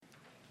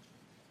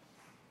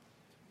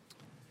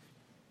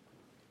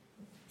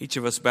Each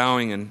of us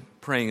bowing and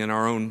praying in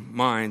our own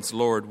minds,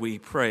 Lord, we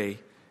pray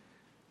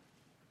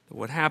that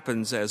what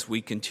happens as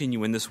we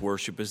continue in this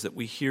worship is that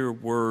we hear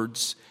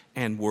words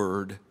and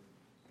word,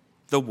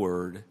 the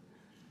word,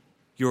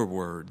 your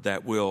word,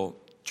 that will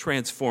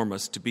transform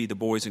us to be the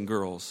boys and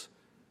girls,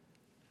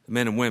 the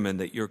men and women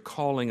that you're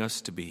calling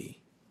us to be.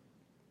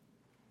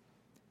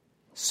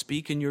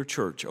 Speak in your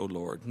church, O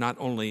Lord, not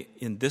only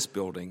in this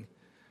building,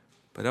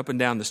 but up and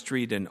down the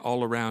street and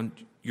all around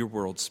your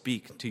world.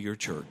 Speak to your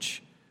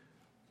church.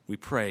 We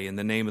pray in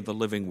the name of the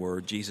living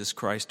word, Jesus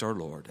Christ our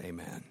Lord.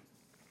 Amen.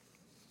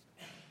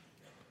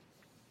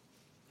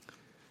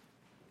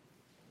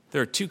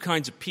 There are two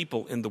kinds of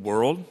people in the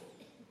world.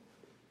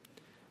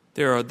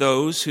 There are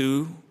those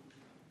who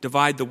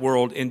divide the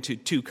world into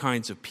two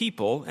kinds of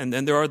people, and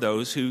then there are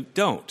those who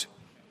don't.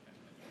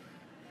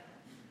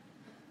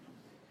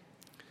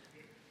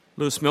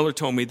 Lewis Miller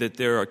told me that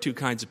there are two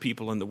kinds of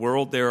people in the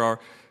world. There are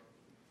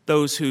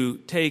those who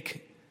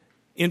take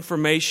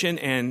information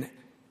and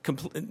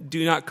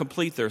do not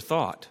complete their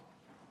thought.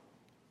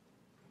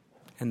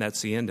 And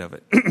that's the end of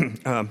it.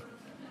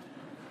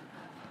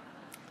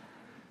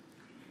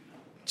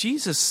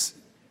 Jesus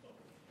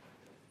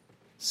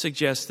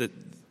suggests that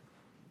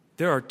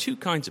there are two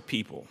kinds of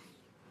people.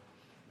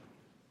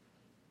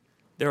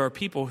 There are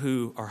people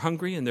who are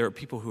hungry and there are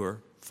people who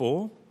are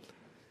full.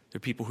 There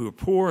are people who are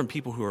poor and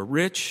people who are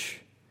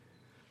rich.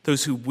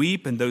 Those who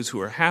weep and those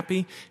who are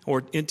happy.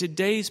 Or in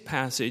today's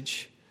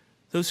passage,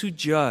 those who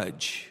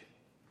judge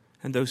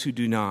and those who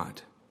do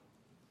not.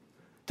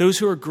 Those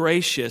who are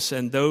gracious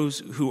and those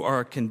who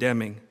are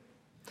condemning.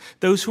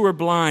 Those who are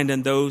blind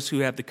and those who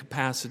have the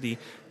capacity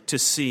to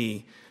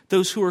see.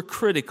 Those who are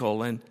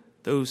critical and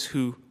those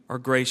who are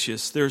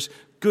gracious. There's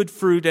good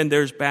fruit and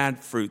there's bad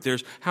fruit.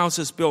 There's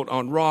houses built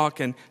on rock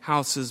and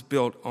houses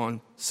built on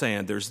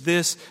sand. There's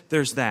this,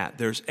 there's that.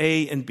 There's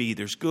A and B.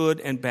 There's good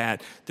and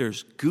bad.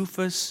 There's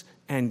goofus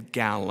and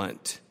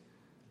gallant.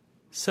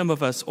 Some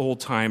of us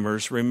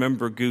old-timers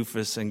remember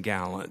Goofus and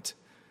Gallant.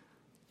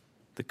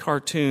 The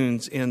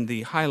cartoons in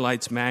the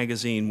Highlights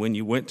magazine when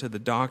you went to the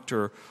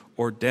doctor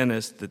or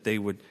dentist that they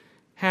would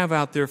have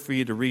out there for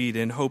you to read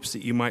in hopes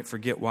that you might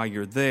forget why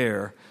you're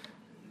there.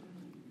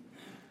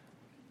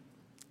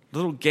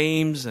 Little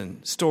games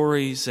and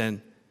stories,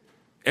 and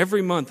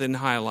every month in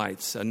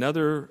Highlights,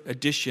 another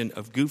edition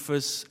of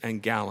Goofus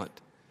and Gallant.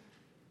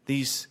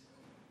 These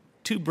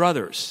two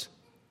brothers,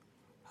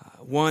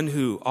 one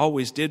who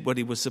always did what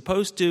he was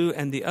supposed to,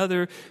 and the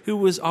other who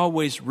was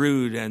always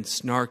rude and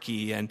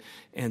snarky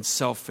and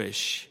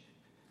selfish.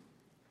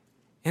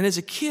 And as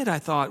a kid, I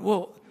thought,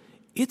 well,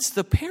 it's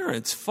the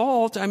parents'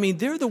 fault. I mean,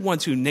 they're the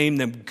ones who named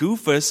them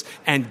Goofus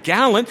and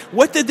Gallant.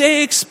 What did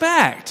they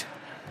expect?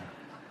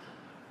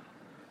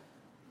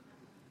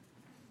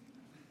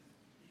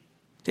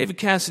 David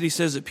Cassidy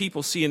says that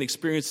people see and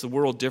experience the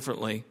world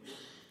differently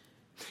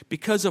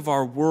because of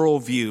our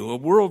worldview. A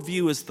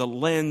worldview is the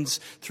lens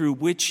through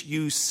which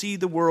you see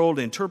the world,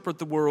 interpret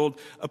the world,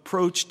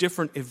 approach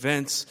different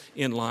events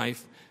in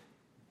life.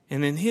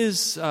 And in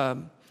his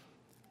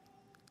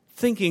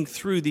thinking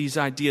through these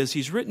ideas,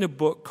 he's written a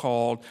book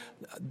called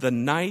The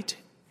Knight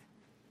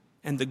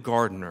and the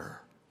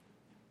Gardener.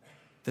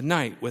 The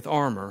knight with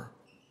armor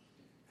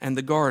and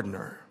the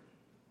gardener.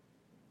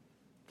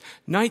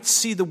 Knights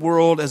see the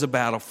world as a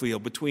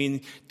battlefield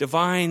between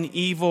divine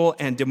evil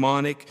and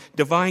demonic,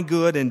 divine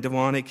good and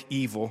demonic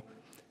evil.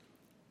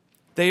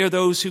 They are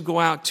those who go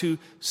out to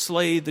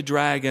slay the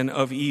dragon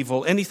of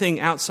evil. Anything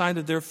outside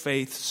of their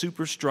faith,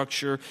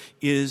 superstructure,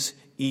 is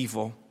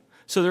evil.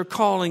 So their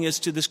calling is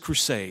to this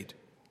crusade,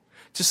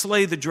 to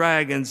slay the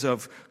dragons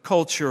of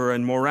culture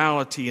and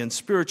morality and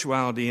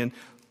spirituality and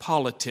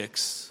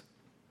politics.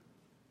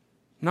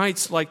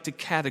 Knights like to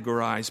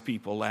categorize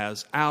people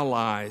as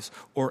allies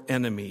or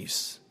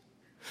enemies.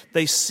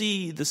 They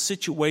see the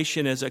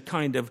situation as a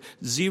kind of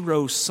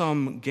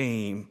zero-sum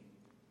game.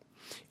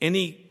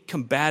 Any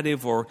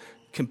combative or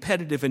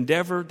competitive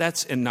endeavor,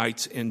 that's a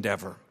knight's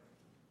endeavor.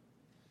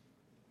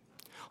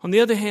 On the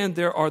other hand,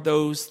 there are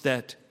those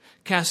that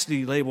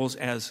Cassidy labels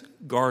as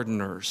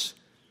gardeners.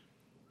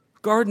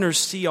 Gardeners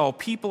see all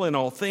people and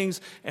all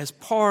things as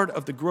part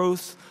of the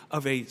growth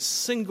of a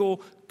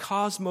single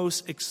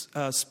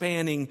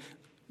cosmos-spanning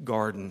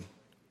garden.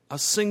 A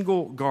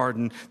single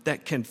garden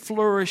that can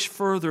flourish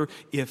further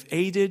if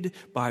aided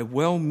by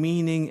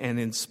well-meaning and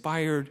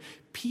inspired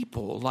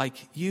people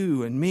like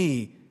you and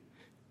me.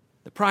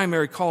 The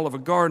primary call of a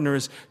gardener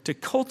is to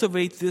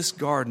cultivate this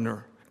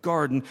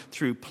garden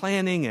through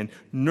planning and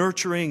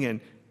nurturing and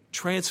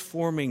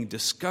transforming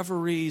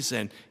discoveries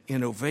and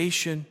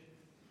innovation.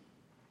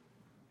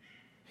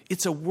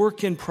 It's a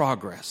work in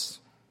progress.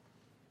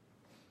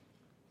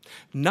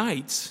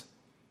 Knights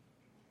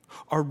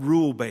are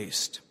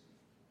rule-based.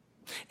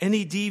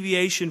 Any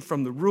deviation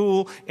from the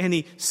rule,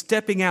 any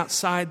stepping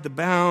outside the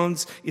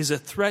bounds is a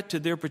threat to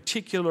their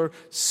particular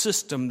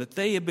system that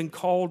they have been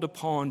called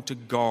upon to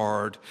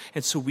guard.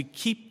 And so we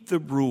keep the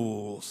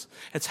rules.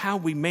 That's how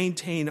we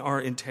maintain our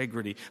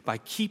integrity, by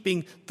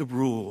keeping the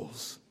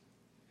rules.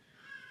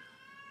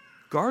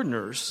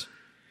 Gardeners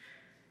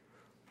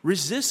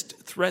resist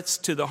threats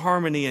to the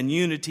harmony and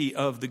unity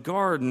of the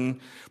garden,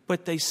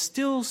 but they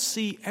still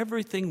see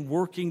everything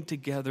working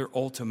together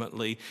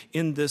ultimately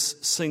in this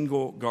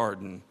single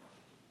garden.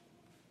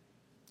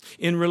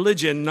 In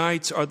religion,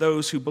 knights are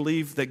those who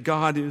believe that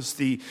God is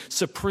the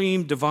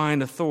supreme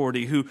divine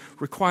authority who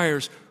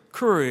requires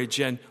courage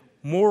and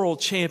moral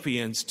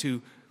champions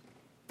to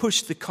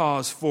push the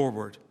cause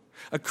forward.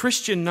 A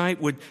Christian knight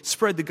would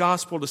spread the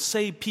gospel to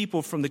save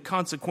people from the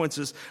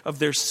consequences of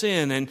their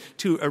sin and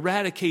to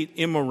eradicate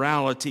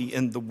immorality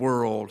in the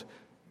world.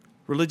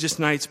 Religious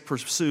knights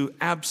pursue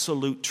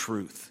absolute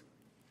truth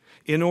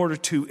in order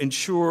to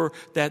ensure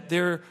that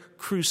their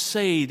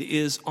crusade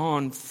is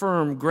on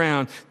firm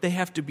ground. They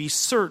have to be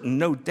certain,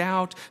 no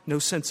doubt, no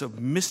sense of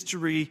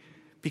mystery,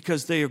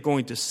 because they are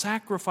going to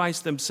sacrifice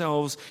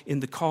themselves in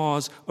the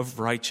cause of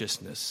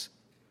righteousness.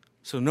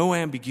 So no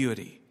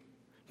ambiguity,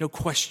 no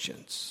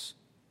questions.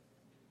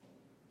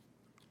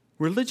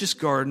 Religious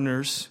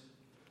gardeners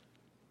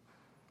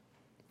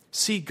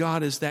see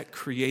God as that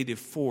creative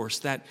force,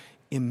 that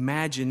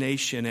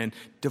imagination and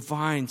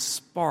divine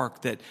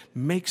spark that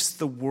makes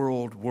the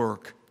world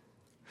work.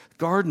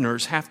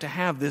 Gardeners have to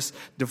have this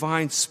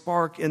divine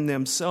spark in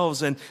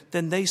themselves, and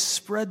then they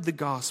spread the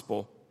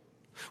gospel,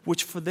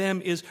 which for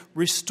them is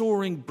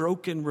restoring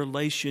broken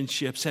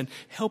relationships and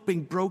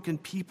helping broken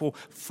people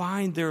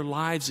find their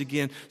lives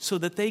again so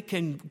that they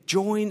can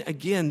join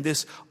again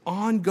this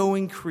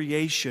ongoing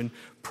creation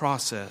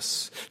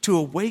process to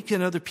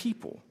awaken other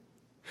people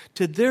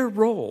to their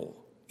role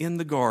in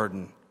the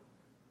garden.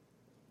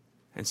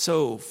 And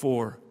so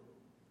for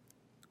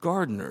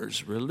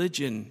gardeners,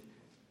 religion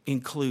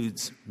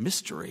includes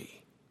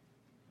mystery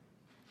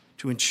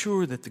to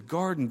ensure that the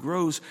garden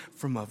grows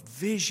from a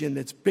vision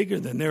that's bigger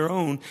than their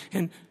own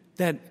and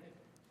that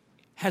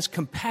has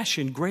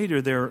compassion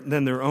greater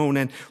than their own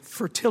and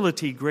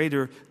fertility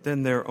greater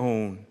than their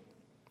own.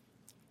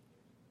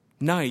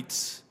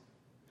 Knights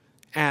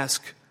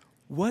ask,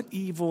 what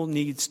evil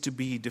needs to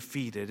be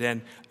defeated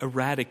and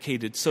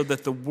eradicated so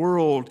that the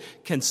world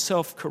can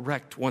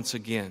self-correct once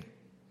again?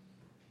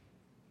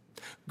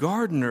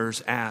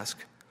 Gardeners ask,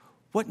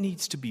 what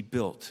needs to be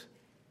built?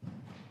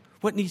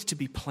 What needs to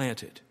be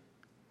planted?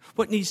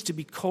 What needs to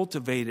be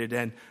cultivated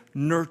and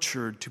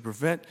nurtured to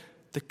prevent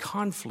the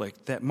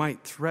conflict that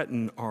might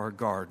threaten our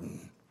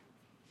garden?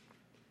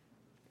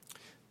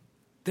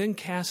 Then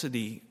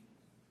Cassidy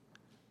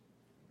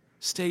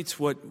states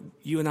what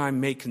you and I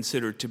may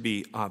consider to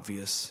be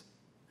obvious,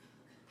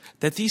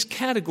 that these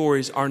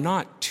categories are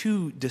not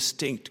two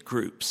distinct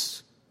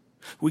groups.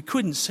 We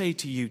couldn't say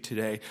to you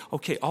today,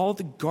 okay, all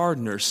the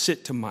gardeners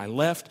sit to my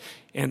left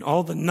and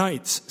all the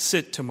knights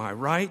sit to my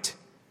right,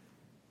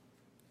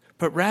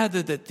 but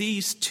rather that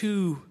these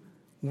two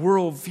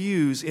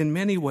worldviews in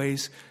many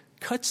ways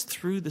cuts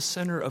through the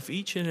center of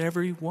each and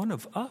every one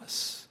of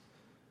us.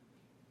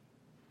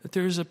 That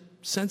there's a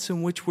sense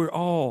in which we're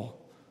all,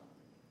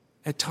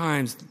 at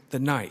times, the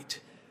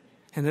knight,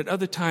 and at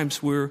other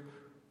times we're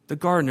the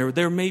gardener.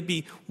 There may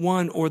be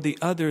one or the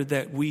other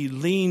that we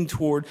lean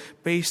toward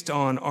based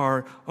on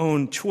our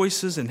own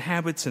choices and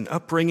habits and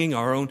upbringing,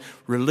 our own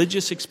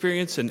religious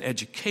experience and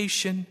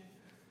education,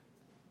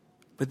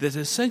 but that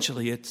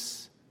essentially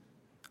it's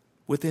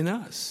within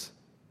us.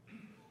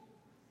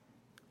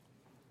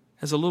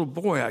 As a little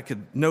boy, I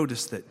could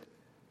notice that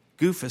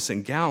Goofus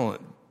and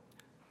Gallant,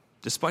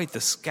 despite the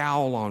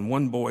scowl on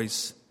one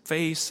boy's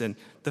face and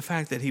the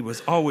fact that he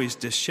was always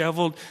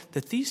disheveled,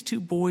 that these two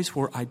boys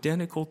were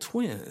identical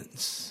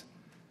twins.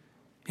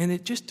 And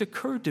it just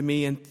occurred to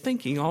me in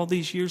thinking all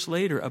these years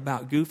later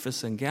about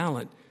Goofus and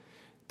Gallant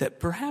that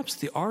perhaps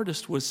the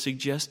artist was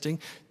suggesting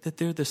that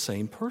they're the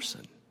same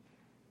person.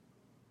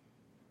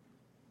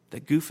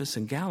 That Goofus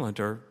and Gallant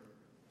are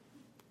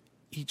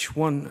each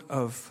one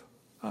of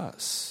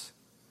us.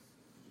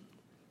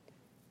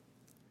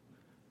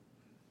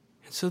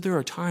 And so there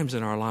are times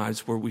in our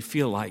lives where we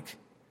feel like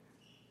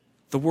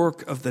the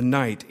work of the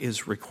knight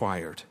is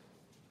required.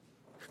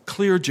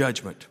 Clear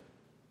judgment,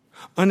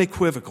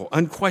 unequivocal,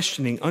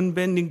 unquestioning,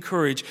 unbending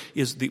courage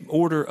is the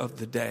order of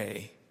the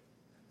day.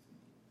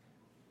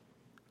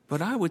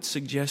 But I would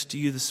suggest to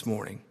you this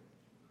morning,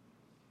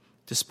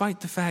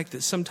 despite the fact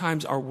that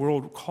sometimes our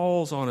world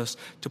calls on us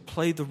to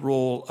play the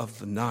role of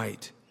the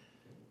knight,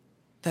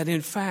 that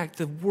in fact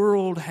the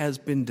world has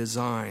been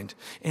designed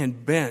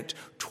and bent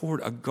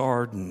toward a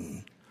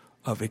garden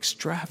of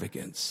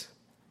extravagance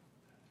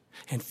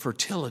and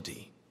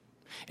fertility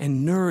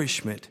and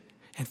nourishment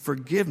and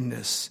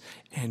forgiveness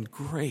and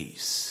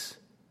grace.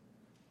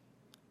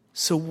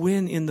 So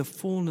when in the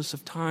fullness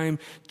of time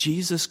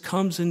Jesus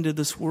comes into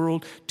this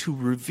world to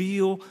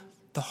reveal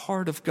the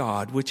heart of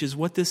God, which is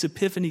what this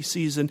Epiphany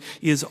season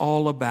is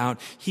all about,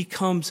 he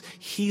comes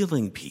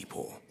healing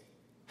people.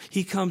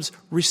 He comes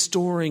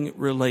restoring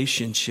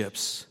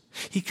relationships.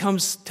 He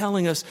comes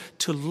telling us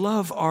to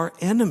love our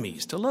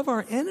enemies,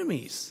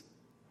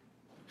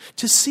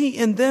 to see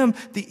in them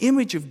the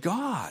image of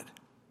God,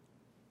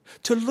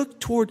 to look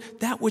toward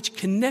that which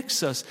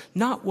connects us,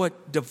 not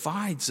what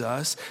divides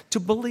us, to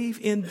believe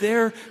in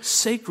their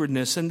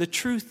sacredness and the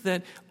truth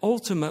that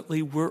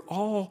ultimately we're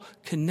all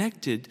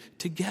connected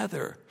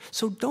together.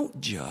 So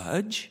don't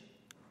judge,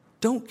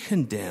 don't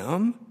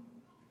condemn,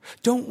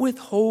 don't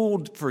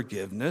withhold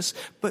forgiveness,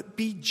 but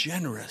be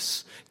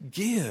generous,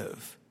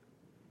 give,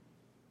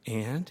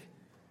 and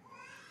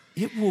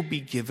it will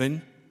be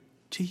given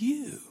to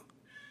you.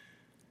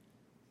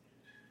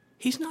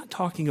 He's not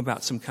talking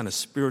about some kind of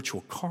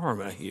spiritual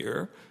karma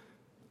here.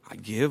 I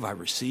give, I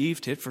receive,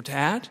 tit for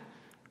tat.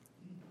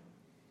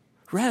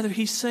 Rather,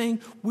 he's saying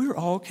we're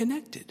all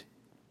connected.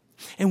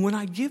 And when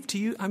I give to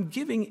you, I'm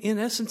giving, in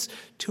essence,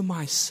 to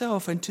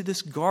myself and to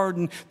this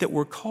garden that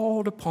we're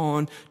called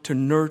upon to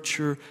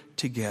nurture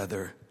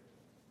together.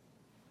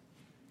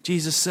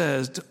 Jesus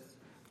says,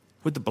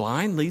 would the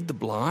blind lead the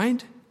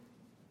blind?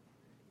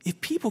 If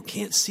people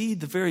can't see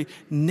the very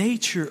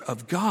nature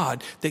of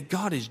God, that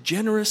God is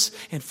generous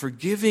and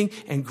forgiving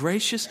and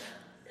gracious,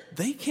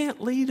 they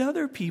can't lead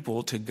other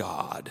people to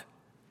God.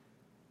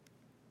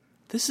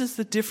 This is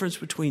the difference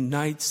between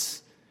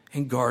knights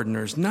and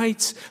gardeners.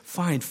 Knights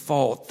find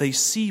fault. They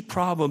see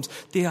problems.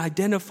 They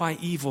identify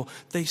evil.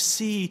 They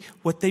see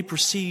what they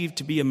perceive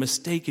to be a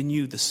mistake in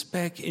you, the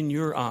speck in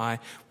your eye,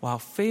 while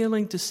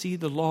failing to see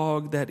the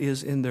log that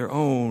is in their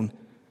own.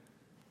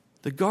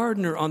 The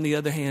gardener, on the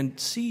other hand,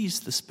 sees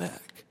the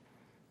speck,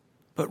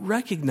 but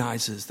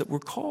recognizes that we're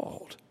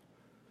called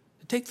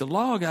to take the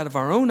log out of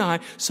our own eye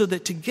so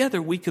that together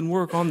we can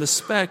work on the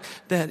speck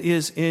that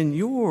is in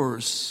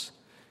yours.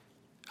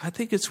 I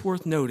think it's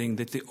worth noting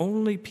that the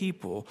only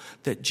people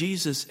that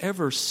Jesus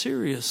ever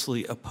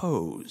seriously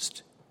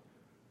opposed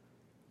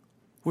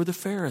were the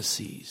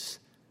Pharisees,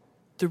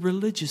 the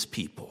religious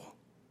people.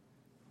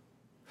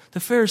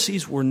 The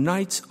Pharisees were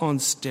knights on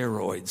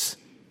steroids.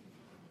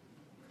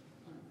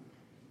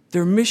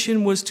 Their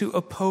mission was to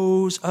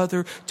oppose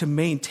other, to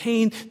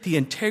maintain the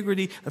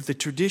integrity of the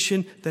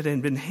tradition that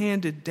had been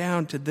handed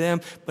down to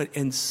them, but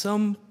in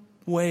some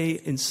way,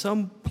 in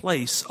some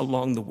place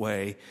along the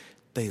way,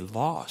 they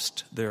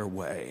lost their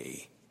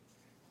way.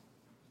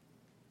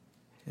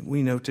 And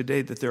we know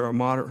today that there are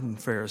modern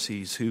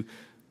Pharisees who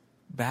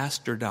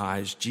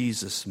bastardize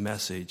Jesus'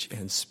 message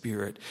and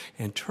spirit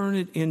and turn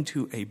it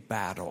into a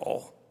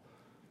battle.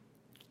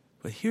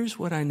 But here's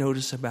what I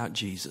notice about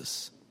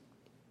Jesus.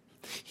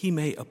 He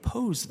may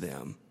oppose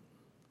them,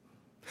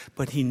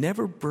 but he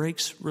never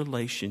breaks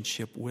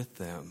relationship with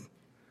them.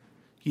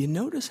 You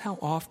notice how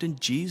often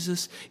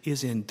Jesus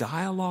is in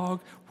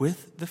dialogue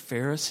with the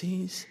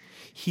Pharisees?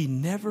 He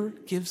never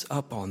gives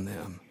up on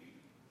them.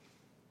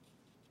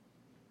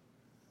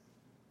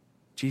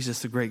 Jesus,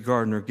 the great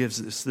gardener, gives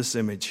us this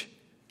image.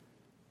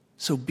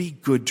 So be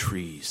good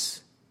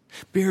trees.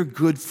 Bear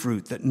good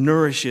fruit that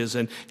nourishes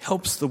and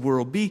helps the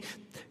world. Be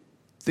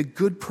the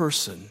good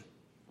person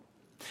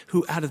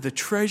who out of the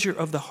treasure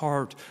of the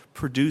heart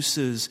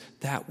produces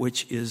that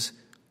which is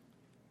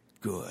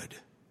good.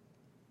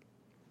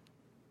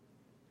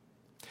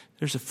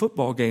 There's a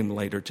football game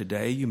later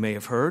today, you may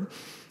have heard.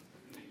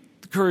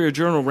 The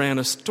Courier-Journal ran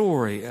a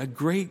story, a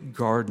great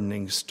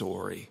gardening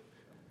story,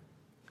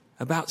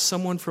 about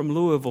someone from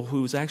Louisville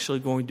who's actually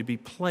going to be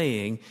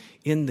playing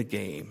in the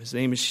game. His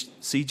name is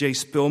C.J.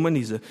 Spillman.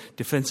 He's a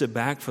defensive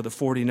back for the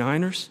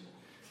 49ers.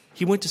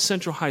 He went to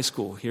Central High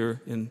School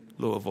here in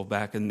Louisville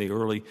back in the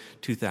early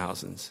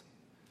 2000s.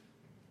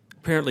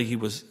 Apparently he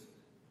was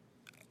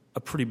a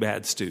pretty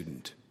bad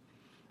student.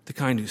 The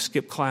kind who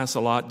skipped class a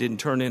lot,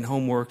 didn't turn in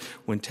homework.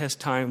 When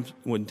tests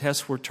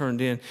were turned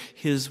in,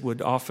 his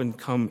would often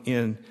come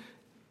in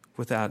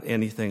without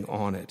anything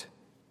on it.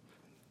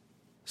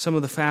 Some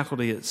of the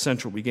faculty at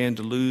Central began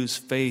to lose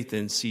faith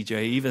in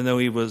CJ, even though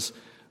he was a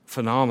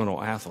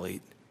phenomenal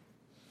athlete.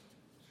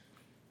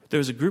 There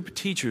was a group of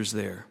teachers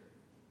there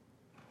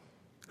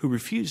who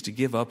refused to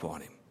give up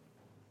on him,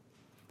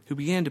 who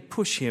began to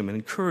push him and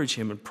encourage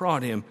him and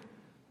prod him.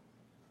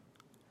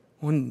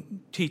 One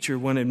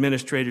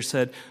administrator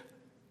said,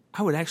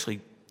 I would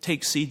actually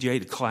take CJ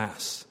to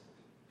class,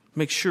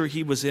 make sure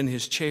he was in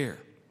his chair.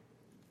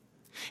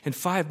 And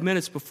 5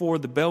 minutes before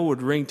the bell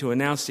would ring to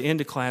announce the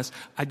end of class,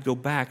 I'd go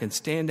back and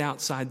stand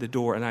outside the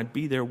door, and I'd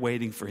be there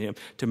waiting for him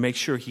to make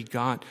sure he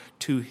got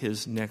to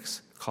his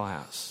next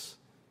class.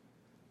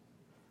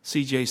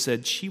 CJ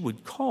said she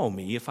would call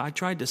me if I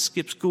tried to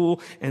skip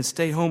school and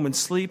stay home and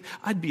sleep.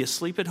 I'd be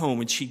asleep at home,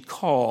 and she'd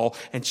call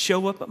and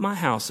show up at my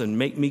house and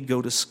make me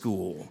go to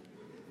school.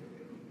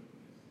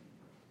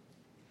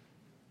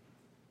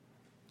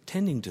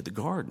 Tending to the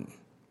garden.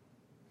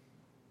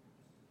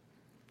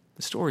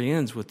 The story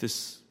ends with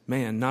this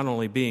man not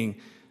only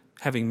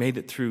having made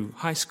it through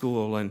high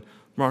school and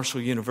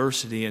Marshall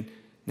University and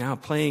now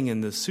playing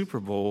in the Super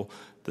Bowl.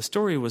 The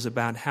story was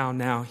about how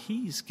now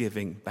he's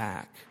giving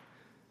back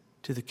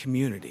to the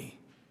community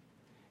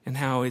and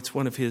how it's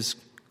one of his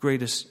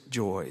greatest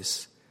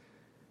joys.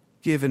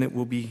 Given it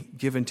will be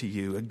given to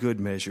you, a good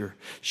measure,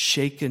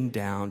 shaken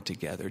down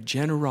together.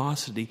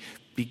 Generosity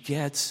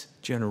begets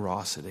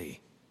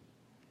generosity.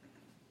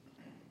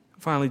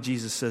 Finally,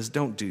 Jesus says,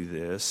 don't do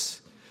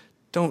this.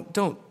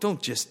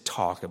 Don't just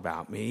talk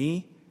about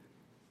me.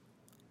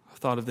 I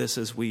thought of this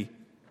as we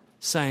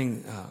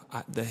sang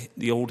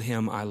the old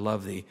hymn, I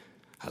love thee.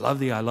 I love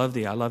thee, I love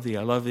thee, I love thee,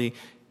 I love thee.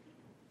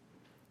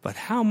 But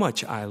how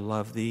much I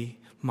love thee,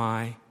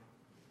 my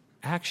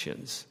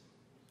actions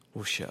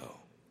will show.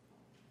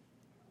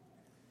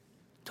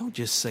 Don't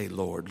just say,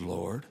 Lord,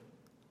 Lord,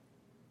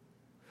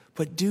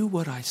 but do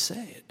what I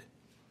said.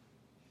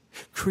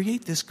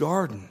 Create this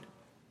garden.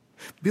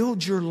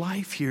 Build your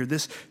life here,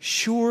 this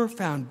sure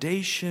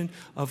foundation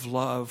of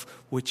love,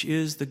 which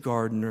is the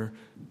gardener,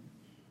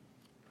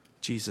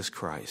 Jesus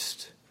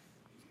Christ.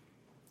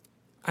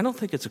 I don't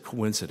think it's a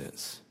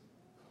coincidence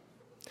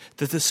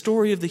that the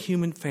story of the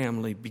human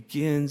family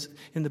begins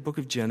in the book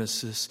of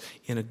Genesis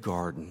in a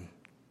garden.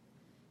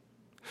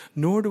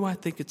 Nor do I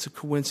think it's a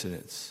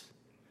coincidence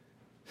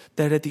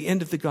that at the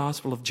end of the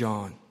Gospel of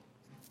John,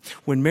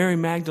 when Mary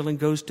Magdalene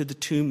goes to the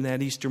tomb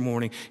that Easter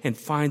morning and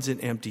finds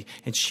it empty,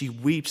 and she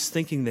weeps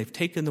thinking they've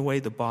taken away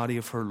the body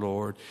of her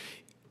Lord,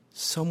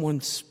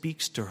 someone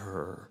speaks to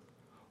her,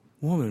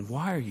 "Woman,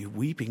 why are you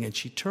weeping?" And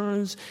she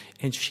turns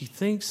and she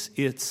thinks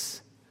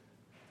it's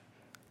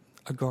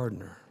a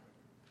gardener.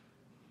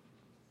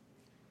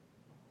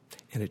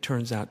 And it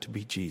turns out to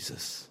be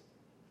Jesus,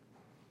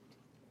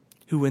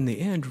 who in the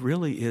end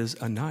really is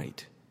a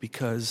knight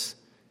because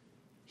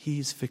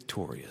he's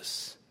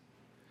victorious.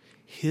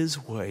 His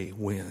way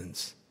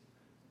wins.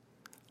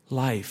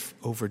 Life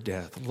over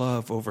death,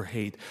 love over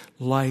hate,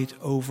 light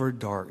over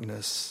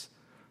darkness,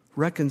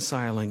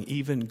 reconciling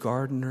even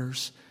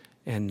gardeners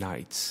and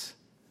knights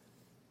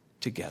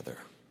together.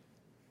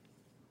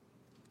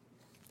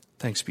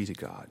 Thanks be to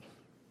God.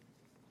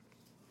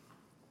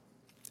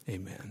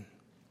 Amen.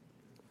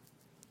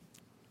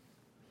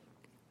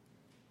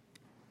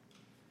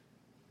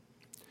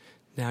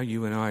 Now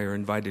you and I are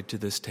invited to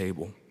this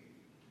table.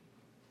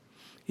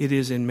 It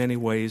is in many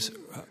ways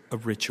a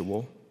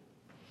ritual,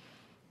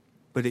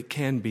 but it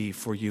can be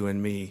for you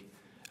and me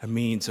a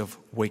means of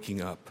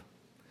waking up,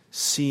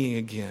 seeing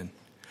again,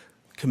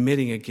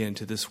 committing again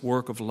to this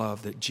work of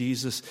love that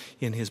Jesus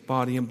in his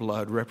body and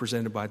blood,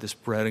 represented by this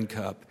bread and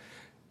cup,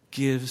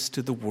 gives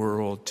to the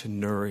world to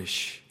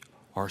nourish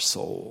our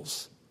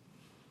souls.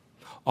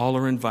 All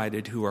are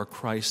invited who are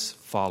Christ's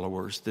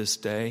followers this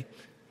day.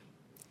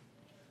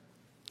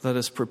 Let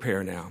us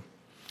prepare now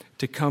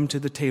to come to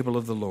the table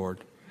of the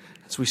Lord.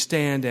 As we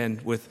stand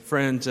and with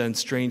friends and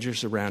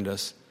strangers around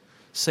us,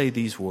 say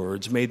these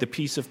words, "May the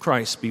peace of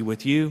Christ be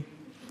with you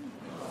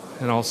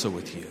and also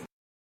with you."